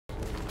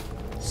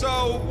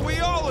So, we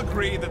all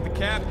agree that the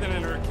captain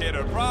and her kid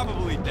are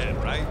probably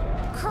dead, right?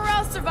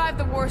 Corral survived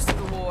the worst of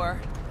the war.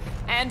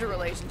 And a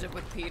relationship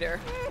with Peter.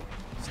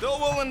 Still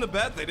willing to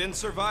bet they didn't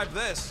survive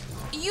this.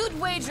 You'd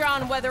wager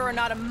on whether or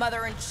not a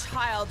mother and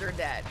child are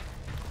dead.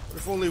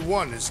 If only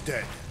one is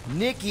dead.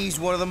 Nicky's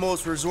one of the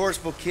most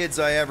resourceful kids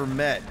I ever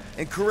met,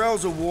 and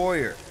Corell's a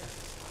warrior.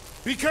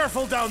 Be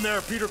careful down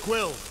there, Peter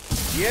Quill.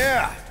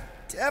 Yeah,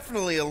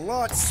 definitely a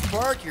lot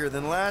sparkier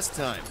than last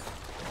time.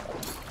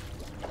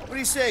 What do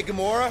you say,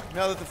 Gamora,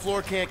 now that the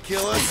floor can't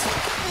kill us?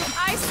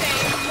 I say,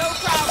 no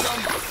problem.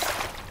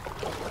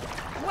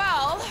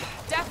 Well,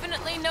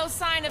 definitely no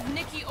sign of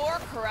Nicky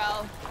or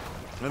Corell.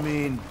 I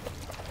mean,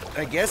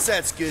 I guess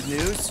that's good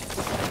news.